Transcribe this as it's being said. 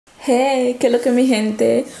Hey, que lo que mi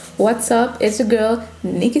gente? What's up? It's your girl,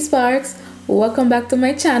 Nikki Sparks. Welcome back to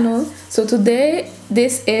my channel. So today,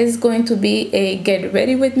 this is going to be a get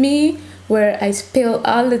ready with me where I spill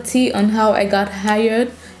all the tea on how I got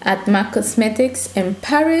hired at MAC Cosmetics in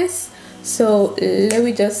Paris. So let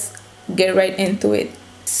me just get right into it.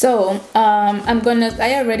 So I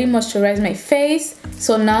already moisturized my face,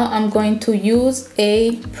 so now I'm going to use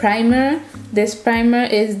a primer. This primer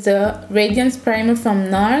is the Radiance primer from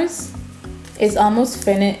NARS. It's almost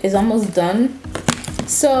finished, it's almost done.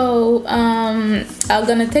 So I'm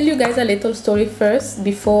gonna tell you guys a little story first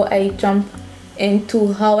before I jump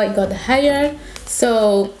into how I got hired.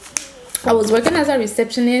 So I was working as a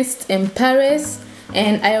receptionist in Paris,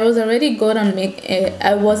 and I was already good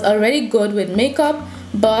with makeup,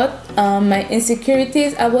 but my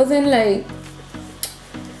insecurities, I wasn't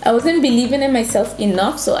believing in myself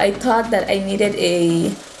enough, so I thought that I needed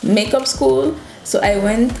a makeup school. So I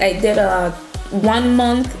did a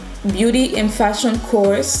 1-month beauty and fashion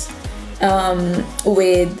course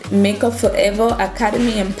with Makeup Forever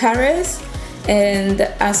Academy in Paris. And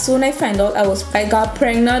as soon as I found out I got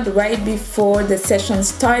pregnant right before the session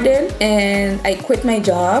started, and I quit my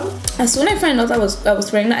job. As soon as I found out I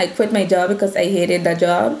was pregnant, I quit my job because I hated the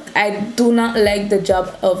job. I do not like the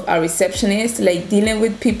job of a receptionist, like dealing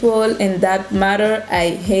with people in that matter. I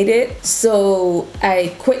hate it. So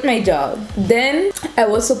I quit my job. Then I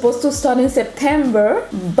was supposed to start in September,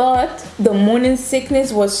 but the morning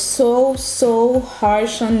sickness was so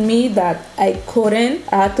harsh on me that I couldn't.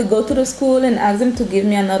 I had to go to the school and ask them to give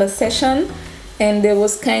me another session, and they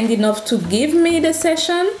was kind enough to give me the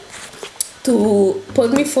session, to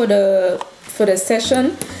put me for the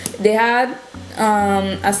session. They had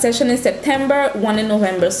a session in September, one in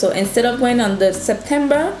November. So instead of going on the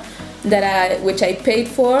September which I paid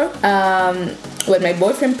for, when my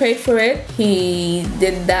boyfriend paid for it, he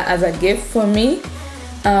did that as a gift for me.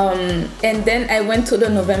 And then I went to the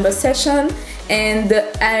November session, and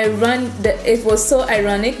it was so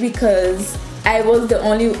ironic because I wasn't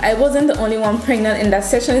the only one pregnant in that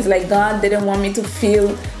session. It's like God didn't want me to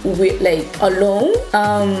feel alone.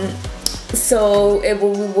 So it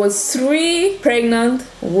was 3 pregnant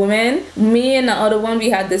women. Me and the other one, we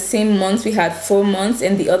had the same months. We had 4 months,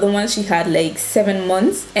 and the other one, she had like 7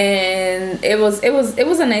 months. And it was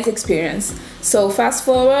a nice experience. So fast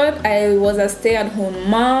forward, I was a stay-at-home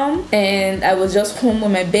mom, and I was just home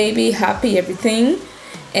with my baby, happy, everything.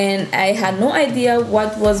 And I had no idea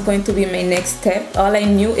what was going to be my next step. All I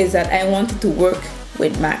knew is that I wanted to work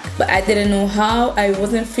with MAC, but I didn't know how. I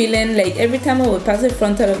wasn't feeling like, every time I would pass in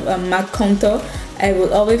front of a MAC counter, I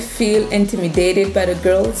would always feel intimidated by the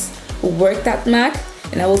girls who worked at MAC,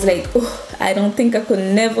 and I was like, oh, I don't think I could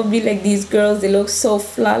never be like these girls. They look so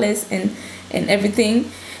flawless and everything.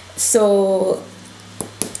 So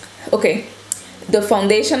okay, the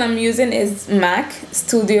foundation I'm using is MAC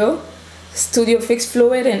Studio Fix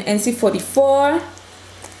Fluid and NC44.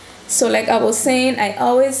 So like I was saying, I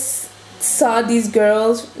always saw these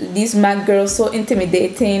MAC girls, so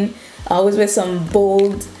intimidating, always with some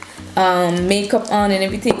bold makeup on and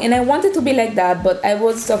everything, and I wanted to be like that, but I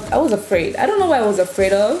was afraid. I don't know what I was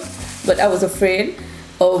afraid of, but I was afraid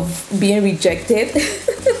of being rejected.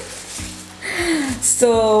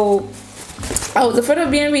 So I was afraid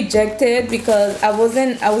of being rejected because I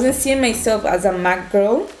wasn't seeing myself as a MAC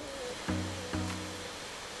girl.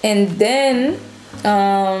 And then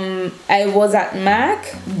I was at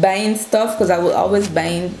MAC buying stuff, because I was always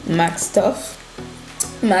buying MAC stuff,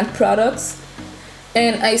 MAC products,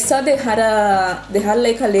 and I saw they had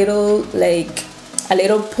like a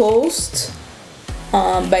little post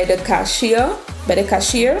by the cashier,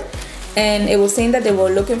 and it was saying that they were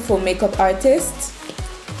looking for makeup artists.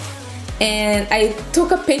 And I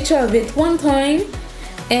took a picture of it one time,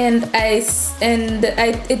 and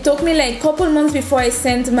it took me like a couple months before I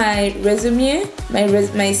sent my resume,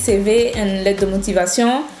 my CV and lettre de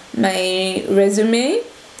motivation, my resume.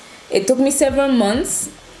 It took me several months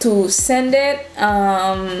to send it,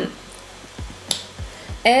 and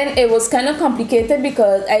it was kind of complicated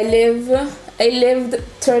because I lived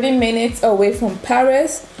 30 minutes away from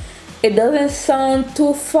Paris. It doesn't sound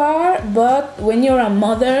too far, but when you're a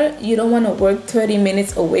mother, you don't want to work 30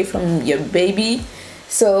 minutes away from your baby.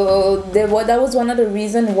 So that was one of the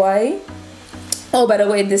reasons why. Oh, by the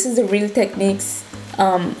way, this is the Real Techniques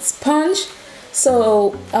sponge.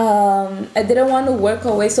 So I didn't want to work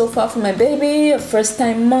away so far from my baby, a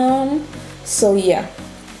first-time mom. So yeah,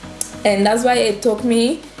 and that's why it took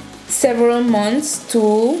me several months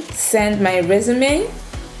to send my resume.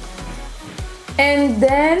 And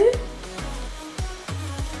then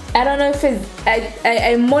I don't know if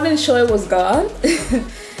I'm more than sure it was God.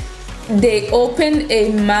 they opened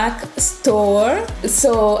a Mac store.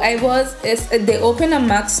 So they opened a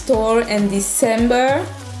Mac store in December,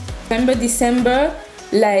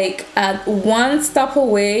 like at one stop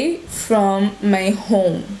away from my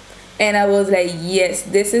home. And I was like, yes,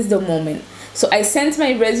 this is the moment. So I sent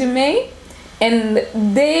my resume, and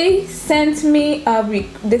they sent me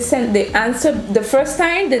they answered the first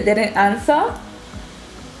time. They didn't answer,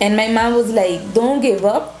 and my mom was like, don't give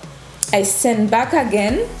up. I sent back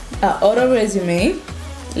again other resume,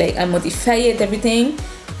 like I modify it, everything,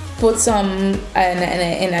 put some,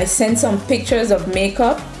 and I sent some pictures of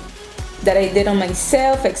makeup that I did on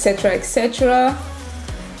myself, etc., etc.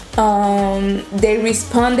 They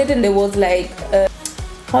responded, and they was like,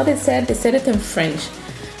 how they said it in French,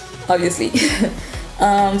 obviously.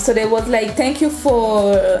 So they was like, thank you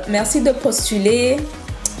for, merci de postuler,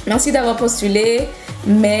 merci d'avoir postulé,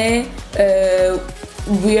 mais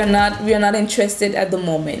we are not interested at the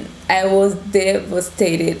moment. I was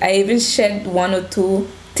devastated. I even shed 1 or 2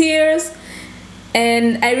 tears.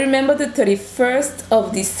 And I remember the 31st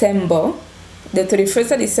of December. The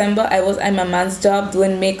 31st of December, I was at my man's job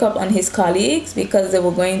doing makeup on his colleagues, because they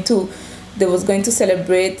was going to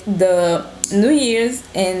celebrate the New Year's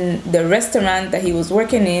in the restaurant that he was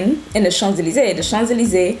working in the Champs-Élysées. The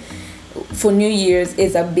Champs-Élysées for New Year's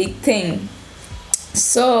is a big thing.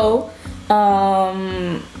 So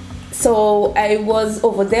I was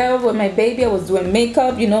over there with my baby. I was doing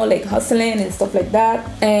makeup, you know, like hustling and stuff like that.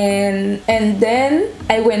 And then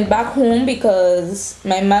I went back home because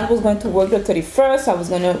my man was going to work the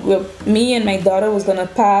 31st. Me and my daughter was gonna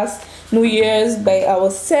pass New Year's by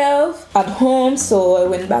ourselves at home. So I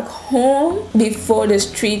went back home before the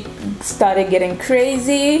street started getting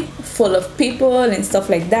crazy, full of people and stuff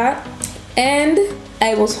like that. And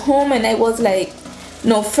I was home, and I was like,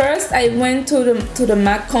 no, first I went to the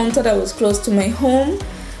Mac counter that was close to my home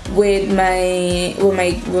with my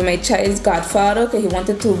child's godfather, because he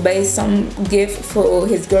wanted to buy some gift for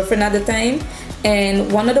his girlfriend at the time.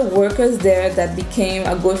 And one of the workers there that became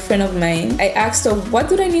a good friend of mine, I asked her, what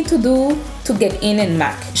do I need to do to get in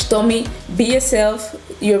Mac? She told me, be yourself,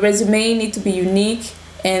 your resume needs to be unique,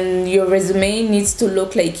 and your resume needs to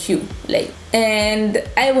look like you. And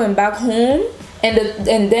I went back home. And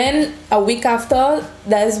then a week after,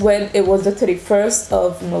 that's when it was the 31st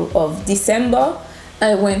of December.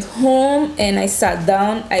 I went home and I sat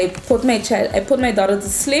down. I put my daughter to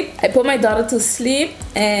sleep.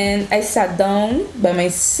 And I sat down by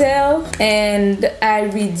myself and I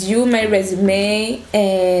reviewed my resume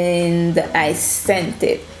and I sent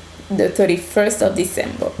it the 31st of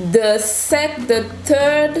December. The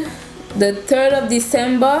 3rd of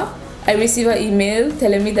December, I received an email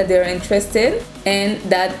telling me that they were interested and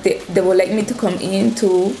that they would like me to come in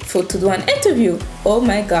to do an interview. Oh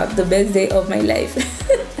my God, the best day of my life.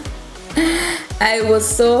 I was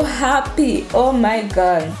so happy. Oh my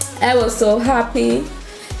God, I was so happy.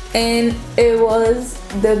 And it was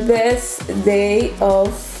the best day of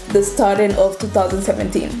the starting of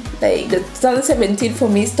 2017. Like, the 2017 for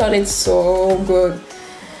me started so good.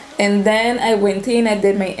 And then I went in, I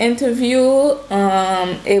did my interview.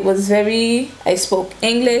 It was I spoke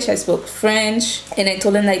English, I spoke French, and I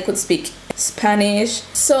told them I could speak Spanish.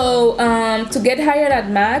 So to get hired at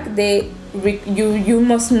Mac, you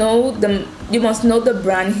must know the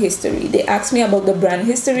brand history. They asked me about the brand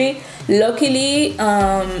history. Luckily,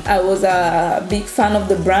 I was a big fan of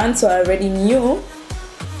the brand, so I already knew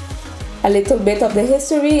a little bit of the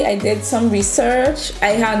history. I did some research. I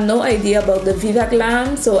had no idea about the Viva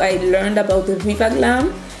Glam, so I learned about the Viva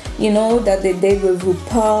Glam, you know, that they did with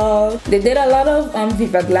RuPaul. They did a lot of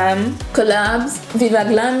Viva Glam collabs. Viva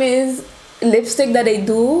Glam is lipstick that they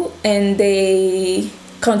do, and they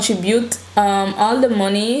contribute all the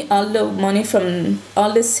money from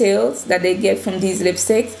all the sales that they get from these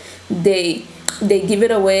lipsticks. They give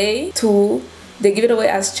it away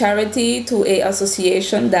as charity to a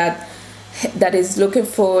association that is looking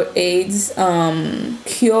for AIDS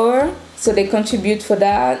cure, so they contribute for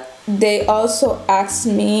that. They also asked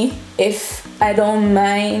me if I don't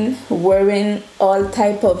mind wearing all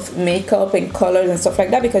type of makeup and colors and stuff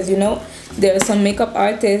like that, because you know there are some makeup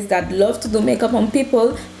artists that love to do makeup on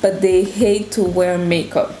people, but they hate to wear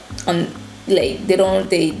makeup on, like,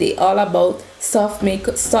 they all about soft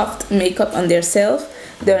makeup on themselves.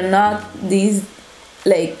 They're not these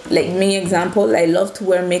like me, example. I love to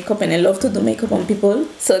wear makeup and I love to do makeup on people.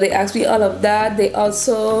 So they asked me all of that. They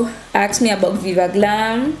also asked me about Viva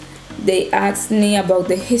Glam. They asked me about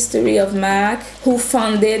the history of MAC, who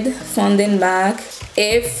founded MAC,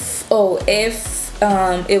 if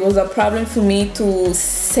it was a problem for me to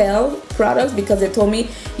sell products, because they told me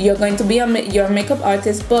you're going to be you're a makeup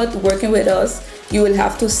artist, but working with us you will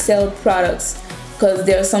have to sell products, because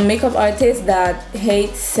there are some makeup artists that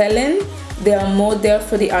hate selling. They are more there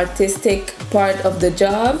for the artistic part of the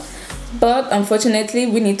job, but unfortunately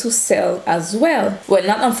we need to sell as well. Well,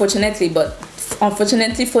 not unfortunately, but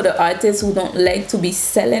unfortunately for the artists who don't like to be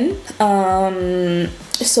selling.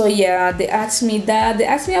 So yeah, they asked me that. They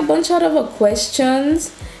asked me a bunch of other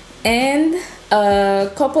questions, and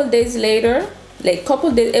a couple days later,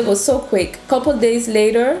 it was so quick. Couple days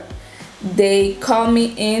later, they called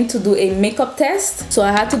me in to do a makeup test. So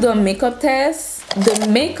I had to do a makeup test. The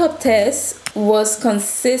makeup test was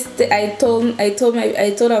consistent. I told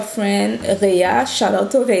a friend, Rhea, shout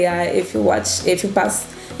out to Rhea, if you watch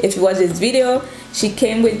this video. She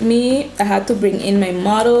came with me. I had to bring in my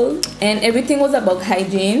model, and everything was about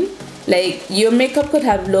hygiene. Like, your makeup could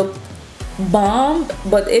have looked bomb,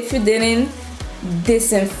 but if you didn't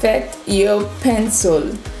disinfect your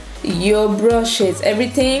pencil, your brushes,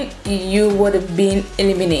 everything, you would have been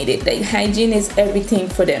eliminated. Like, hygiene is everything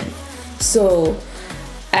for them. So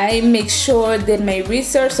I make sure did my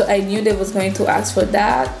research, so I knew they was going to ask for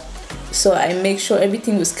that. So I make sure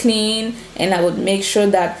everything was clean, and I would make sure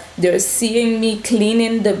that they're seeing me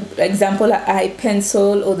cleaning the example eye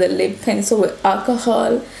pencil or the lip pencil with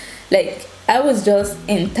alcohol. Like, I was just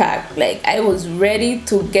intact. Like, I was ready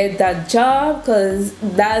to get that job, because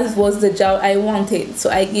that was the job I wanted. So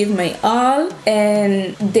I gave my all,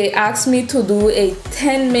 and they asked me to do a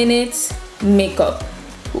 10 minutes makeup,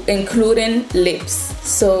 including lips.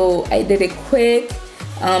 So I did it quick.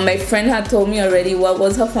 My friend had told me already what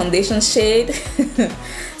was her foundation shade.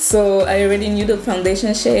 So I already knew the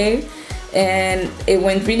foundation shade, and it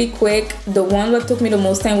went really quick. The one that took me the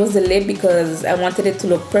most time was the lip, because I wanted it to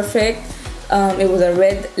look perfect. It was a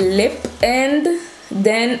red lip. And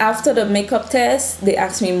then after the makeup test, they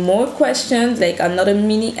asked me more questions, like another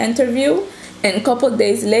mini interview. And a couple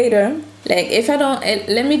days later, like, if I don't,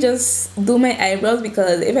 let me just do my eyebrows,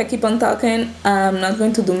 because if I keep on talking, I'm not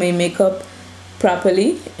going to do my makeup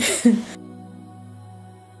properly.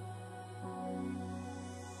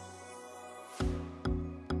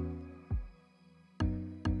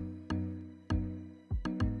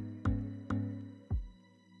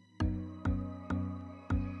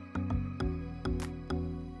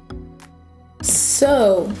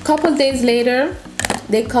 So couple days later,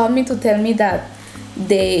 they called me to tell me that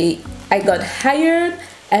I got hired.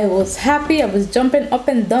 I was happy. I was jumping up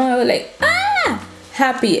and down. I was like,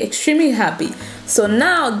 happy, extremely happy. So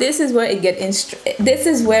now this is where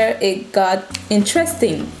it got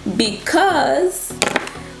interesting, because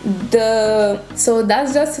so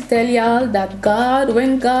that's just to tell y'all that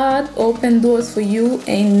when God opened doors for you,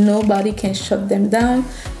 ain't nobody can shut them down.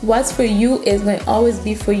 What's for you is going to always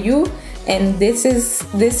be for you. And this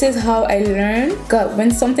is how I learned, God,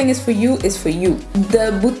 when something is for you, it's for you.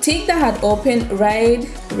 The boutique that had opened right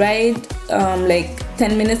like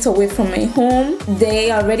 10 minutes away from my home,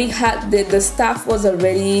 they already had the staff was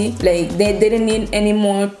already, like, they didn't need any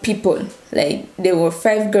more people. Like, there were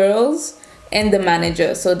 5 girls and the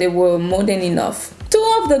manager, so they were more than enough.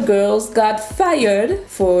 2 of the girls got fired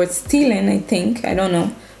for stealing, I think. I don't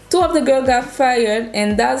know. 2 of the girls got fired,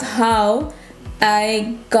 and that's how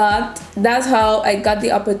I got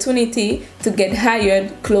the opportunity to get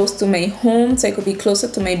hired close to my home, so I could be closer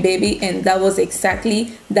to my baby, and that was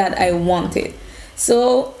exactly that I wanted.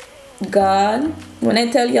 So God, when I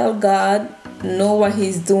tell y'all, God know what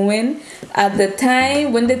he's doing. At the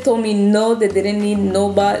time when they told me no, they didn't need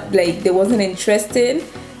nobody, like, they wasn't interested,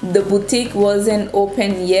 the boutique wasn't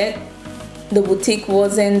open yet. The boutique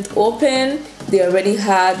wasn't open. They already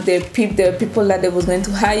had their people that they was going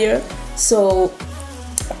to hire. So,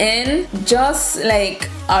 and just like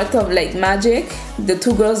out of like magic, the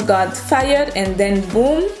 2 girls got fired, and then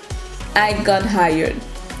boom, I got hired.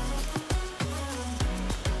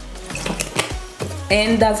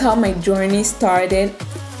 And that's how my journey started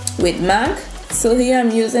with MAC. So here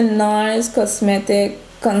I'm using NARS Cosmetic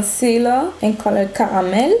Concealer in color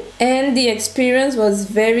Caramel, and the experience was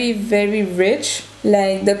very, very rich.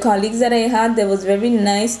 Like, the colleagues that I had, they was very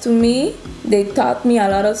nice to me. They taught me a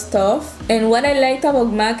lot of stuff. And what I liked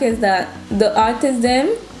about MAC is that the artists,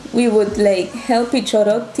 we would like help each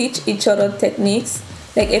other, teach each other techniques.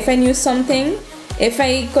 Like, if I knew something, if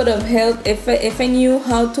I could have helped, if I knew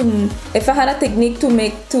how to, if I had a technique to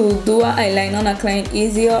do an eyeliner on a client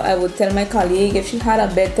easier, I would tell my colleague. If she had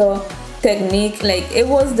a better technique, like, it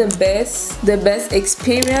was the best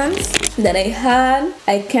experience that I had.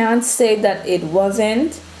 I can't say that it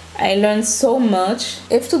wasn't. I learned so much.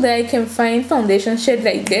 If today I can find foundation shade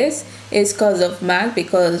like this, it's because of MAC,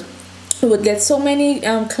 because we would get so many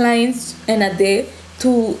clients in a day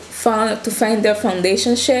to find their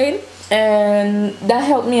foundation shade, and that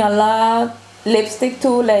helped me a lot. Lipstick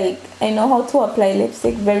too, like I know how to apply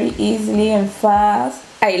lipstick very easily and fast.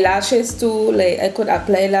 Eyelashes too, like I could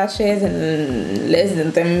apply lashes in less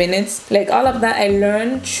than 10 minutes. Like all of that I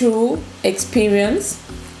learned through experience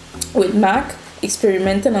with MAC,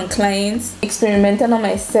 experimenting on clients, experimenting on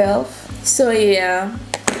myself. So yeah,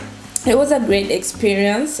 it was a great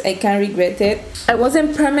experience. I can't regret it. I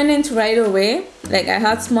wasn't permanent right away. Like I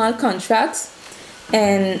had small contracts,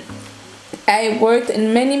 and I worked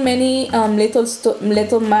in many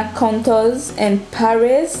little MAC counters in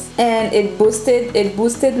Paris, and it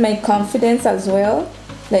boosted my confidence as well.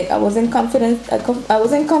 Like I wasn't confident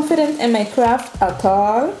in my craft at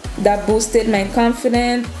all. That boosted my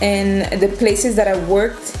confidence in the places that I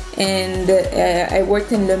worked. And I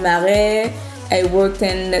worked in Le Marais. I worked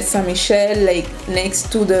in Saint Michel, like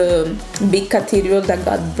next to the big cathedral that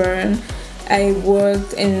got burned. I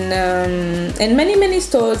worked in many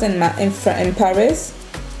stores in Paris,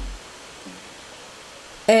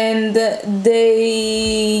 and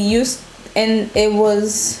it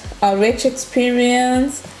was a rich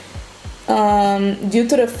experience due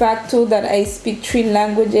to the fact too that I speak 3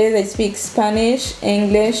 languages. I speak Spanish,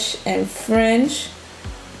 English, and French,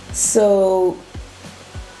 so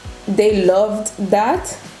they loved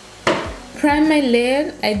that. Prime my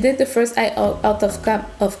lid. I did the first eye out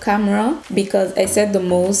of camera because I said the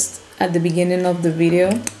most at the beginning of the video.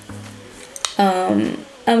 I'm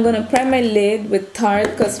gonna prime my lid with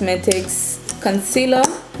Tarte Cosmetics concealer,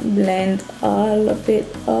 blend all of it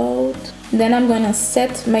out. Then I'm gonna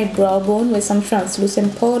set my brow bone with some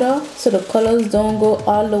translucent powder so the colors don't go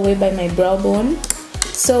all the way by my brow bone.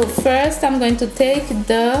 So first I'm going to take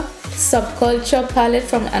the Subculture palette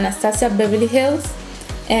from Anastasia Beverly Hills,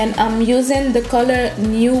 and I'm using the color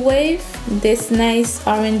New Wave, this nice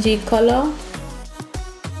orangey color,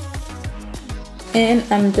 and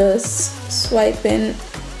I'm just swiping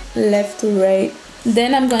left to right.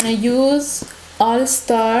 Then I'm gonna use All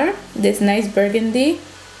Star, this nice burgundy,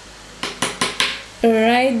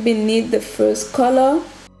 right beneath the first color.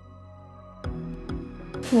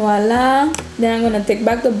 Voila. Then I'm gonna take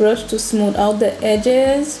back the brush to smooth out the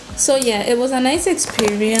edges. So yeah, it was a nice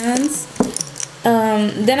experience.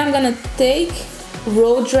 Then I'm gonna take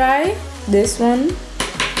Roll Dry, this one,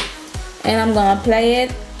 and I'm gonna apply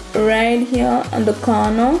it right here on the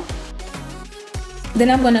corner. Then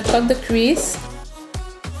I'm gonna cut the crease.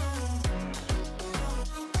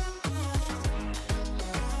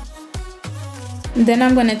 Then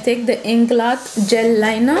I'm gonna take the Inglot gel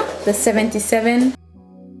liner, the 77.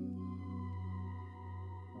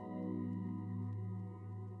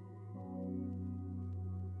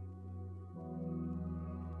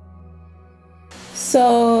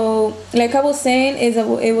 So like I was saying,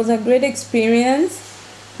 it was a great experience,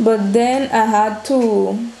 but then I had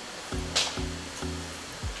to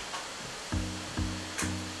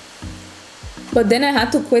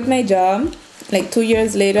quit my job. Like 2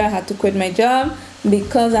 years later, I had to quit my job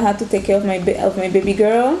because I had to take care of my baby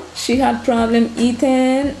girl. She had problem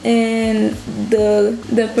eating, and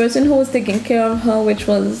the person who was taking care of her, which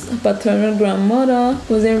was a paternal grandmother,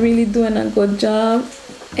 wasn't really doing a good job.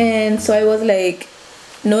 And so I was like,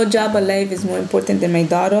 no job alive is more important than my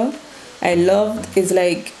daughter. I loved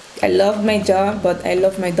my job, but I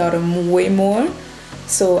love my daughter way more.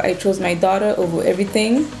 So I chose my daughter over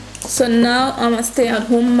everything. So now I'm a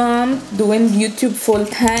stay-at-home mom doing YouTube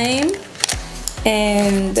full-time,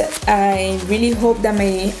 and I really hope that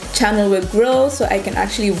my channel will grow so I can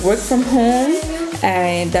actually work from home.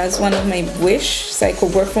 And that's one of my wish, so I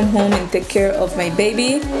could work from home and take care of my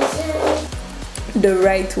baby the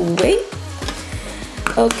right way.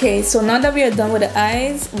 Okay, so now that we are done with the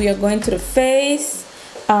eyes, we are going to the face.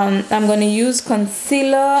 I'm going to use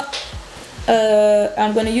concealer.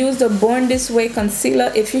 I'm going to use the Born This Way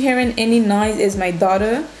concealer. If you're hearing any noise, it's my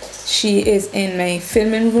daughter. She is in my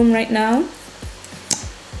filming room right now.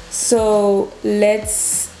 So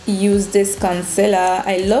let's use this concealer.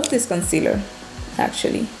 I love this concealer,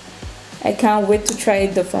 actually. I can't wait to try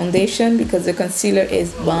the foundation because the concealer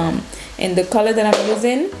is bomb. And the color that I'm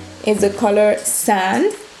using is the color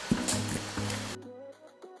Sand.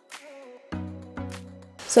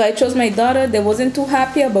 So I chose my daughter. They wasn't too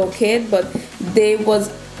happy about it, but they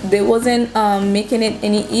wasn't making it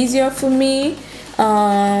any easier for me.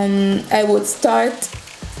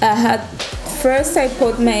 First I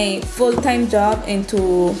put my full-time job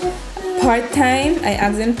into part-time. I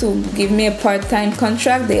asked them to give me a part-time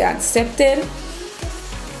contract. They accepted.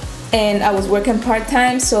 and I was working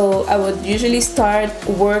part-time, so I would usually start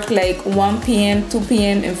work like 1 p.m., 2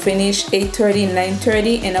 p.m. and finish 8:30,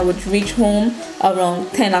 9:30, and I would reach home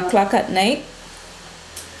around 10 o'clock at night.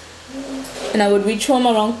 And I would reach home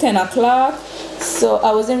around 10 o'clock, so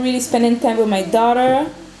I wasn't really spending time with my daughter.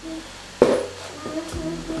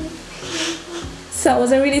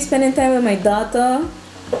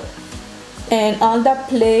 And all that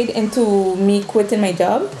played into me quitting my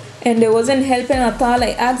job, and it wasn't helping at all.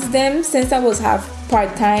 I asked them, since I was half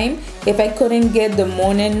part-time, if I couldn't get the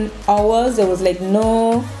morning hours. It was like,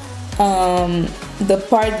 no, the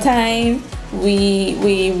part-time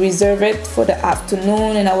we reserve it for the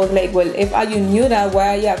afternoon. And I was like, well, if you knew that,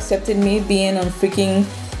 why you accepted me being on freaking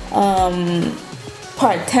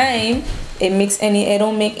part-time? It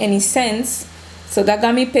don't make any sense. So that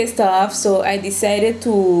got me pissed off. So I decided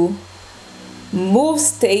to move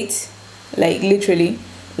state, like literally.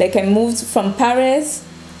 Like I moved from Paris.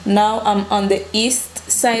 Now I'm on the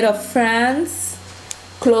east side of France,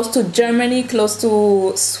 close to Germany, close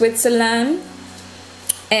to Switzerland.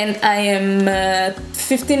 And I am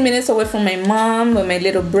 15 minutes away from my mom with my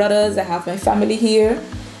little brothers. I have my family here.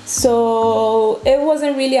 So it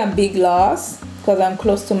wasn't really a big loss because I'm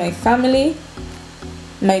close to my family.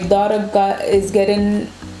 My daughter is getting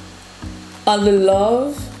all the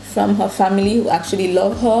love from her family, who actually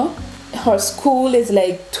love her. Her school is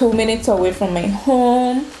like 2 minutes away from my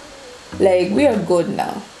home. Like, we are good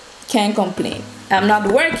now. Can't complain. I'm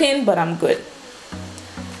not working, but I'm good.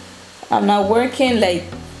 I'm not working like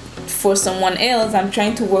for someone else. I'm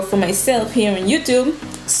trying to work for myself here on YouTube.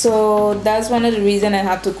 So that's one of the reasons I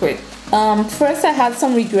had to quit. First I had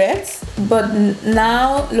some regrets, but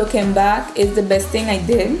now looking back, it's the best thing I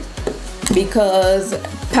did, because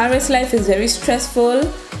Paris life is very stressful.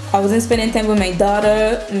 I wasn't spending time with my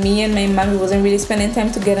daughter. Me and my mom, we wasn't really spending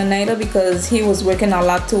time together neither, because he was working a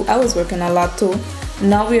lot too. I was working a lot too.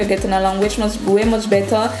 Now we are getting along way much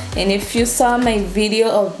better. And if you saw my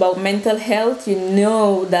video about mental health, you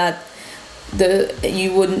know that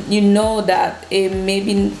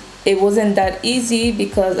it wasn't that easy,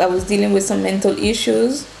 because I was dealing with some mental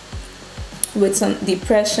issues, with some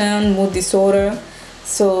depression, mood disorder.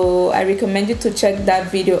 So I recommend you to check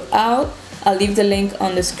that video out. I'll leave the link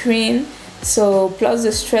on the screen. So plus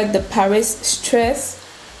the stress, the Paris stress,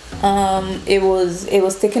 it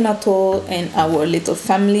was taking a toll in our little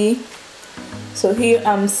family. So here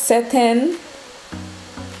I'm setting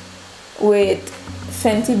with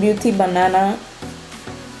Fenty Beauty banana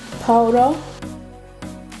powder.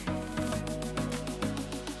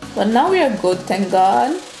 But now we are good, thank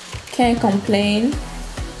God. Can't complain.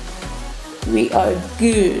 We are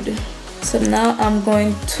good. So now I'm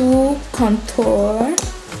going to contour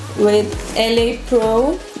with LA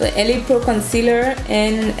Pro, the LA Pro concealer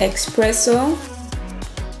in Espresso.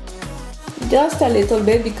 Just a little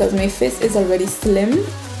bit, because my face is already slim.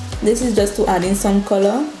 This is just to add in some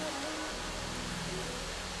color.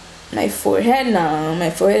 My forehead now,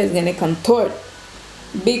 my forehead is gonna contour.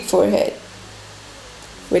 Big forehead,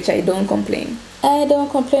 which I don't complain. I don't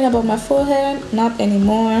complain about my forehead, not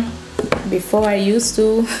anymore. Before I used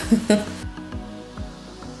to.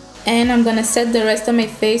 And I'm gonna set the rest of my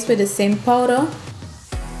face with the same powder.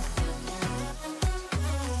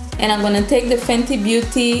 And I'm gonna take the Fenty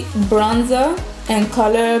Beauty bronzer and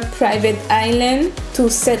color Private Island to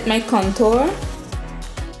set my contour.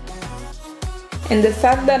 And the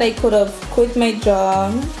fact that I could have quit my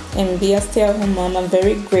job and be a stay-at-home mom, I'm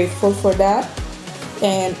very grateful for that.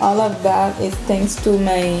 And all of that is thanks to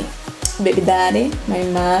my baby daddy, my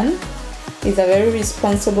man. He's a very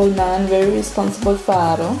responsible man, very responsible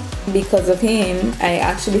father. Because of him, I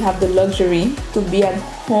actually have the luxury to be at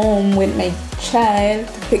home with my child,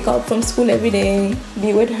 to pick up from school every day,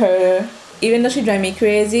 be with her. Even though she drives me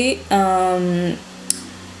crazy, I'd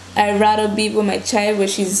rather be with my child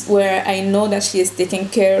where I know that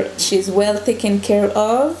she's well taken care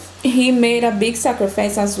of. He made a big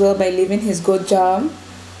sacrifice as well by leaving his good job.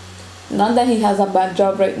 Not that he has a bad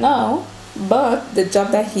job right now, but the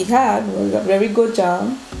job that he had was a very good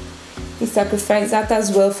job. He sacrificed that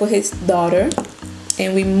as well for his daughter.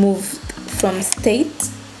 And we moved from state.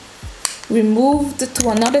 We moved to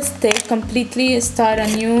another state completely, start a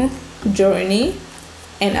new journey.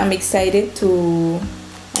 And I'm excited to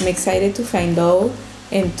find out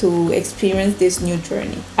and to experience this new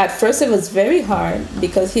journey. At first it was very hard,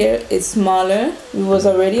 because here it's smaller. We was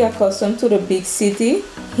already accustomed to the big city.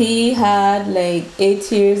 He had like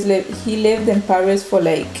 8 years. He lived in Paris for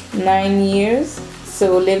like 9 years.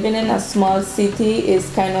 So living in a small city is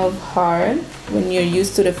kind of hard when you're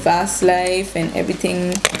used to the fast life and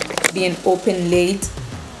everything being open late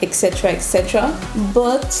etc, etc.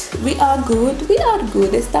 But we are good,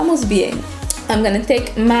 estamos bien. I'm gonna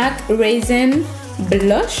take MAC Raisin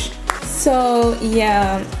Blush. So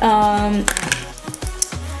yeah,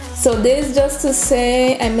 so this just to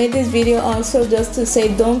say, I made this video also just to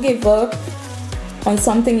say, don't give up on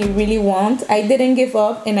something you really want. I didn't give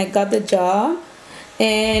up and I got the job.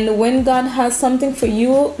 And when God has something for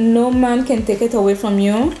you, no man can take it away from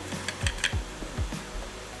you.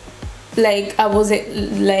 Like I was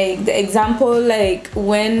like the example, like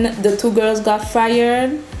when the two girls got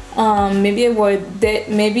fired, maybe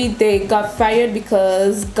they got fired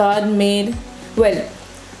because God made, well,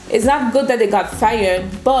 it's not good that they got fired,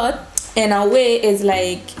 but in a way it's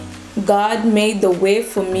like God made the way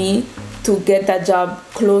for me to get that job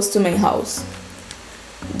close to my house.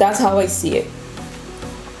 That's how I see it.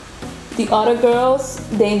 The other girls,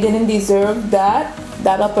 they didn't deserve that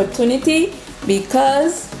opportunity,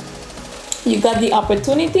 because you got the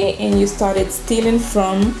opportunity and you started stealing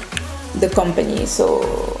from the company. So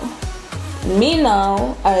me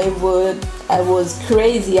now, I was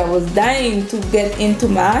crazy, I was dying to get into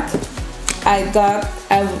MAC. I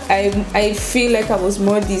feel like I was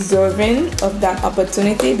more deserving of that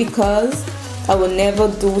opportunity, because I will never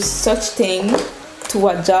do such thing to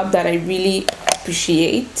a job that I really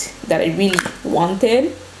appreciate, that I really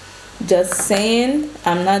wanted. Just saying,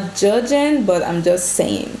 I'm not judging, but I'm just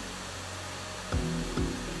saying.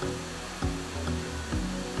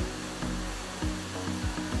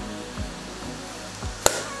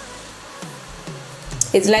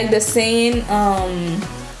 It's like the saying,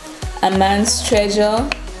 a man's treasure,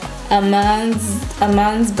 a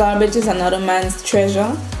man's garbage is another man's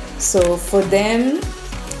treasure. So for them,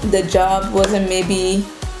 the job wasn't, maybe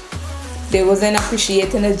they wasn't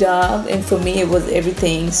appreciating the job, and for me it was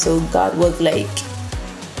everything. So God was like,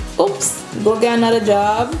 oops, go get another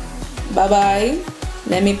job, bye bye,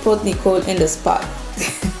 let me put Nicole in the spot.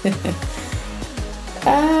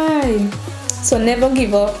 So never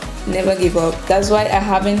give up, never give up. That's why I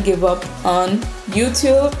haven't give up on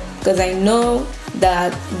YouTube, because I know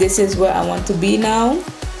that this is where I want to be now.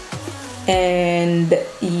 And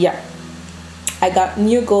yeah, I got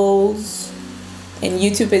new goals and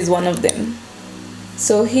YouTube is one of them.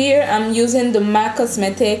 So here I'm using the MAC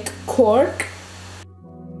Cosmetic Cork.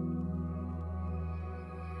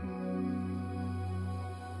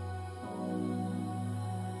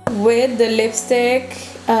 With the lipstick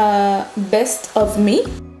Best of Me.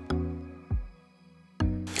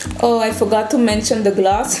 Oh, I forgot to mention the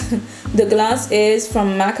gloss. The gloss is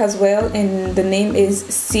from MAC as well, and the name is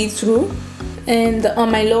See Through. And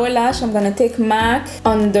on my lower lash, I'm gonna take MAC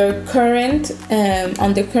Undercurrent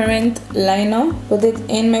liner, put it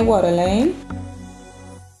in my waterline.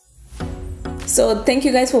 So thank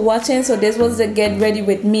you guys for watching. So this was the get ready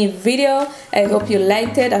with me video. I hope you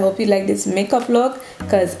liked it. I hope you like this makeup look,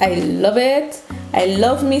 because I love it. I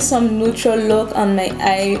love me some neutral look on my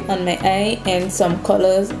eye and some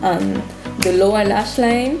colors on the lower lash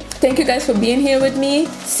line. Thank you guys for being here with me.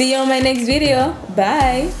 See you on my next video.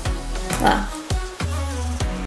 Bye.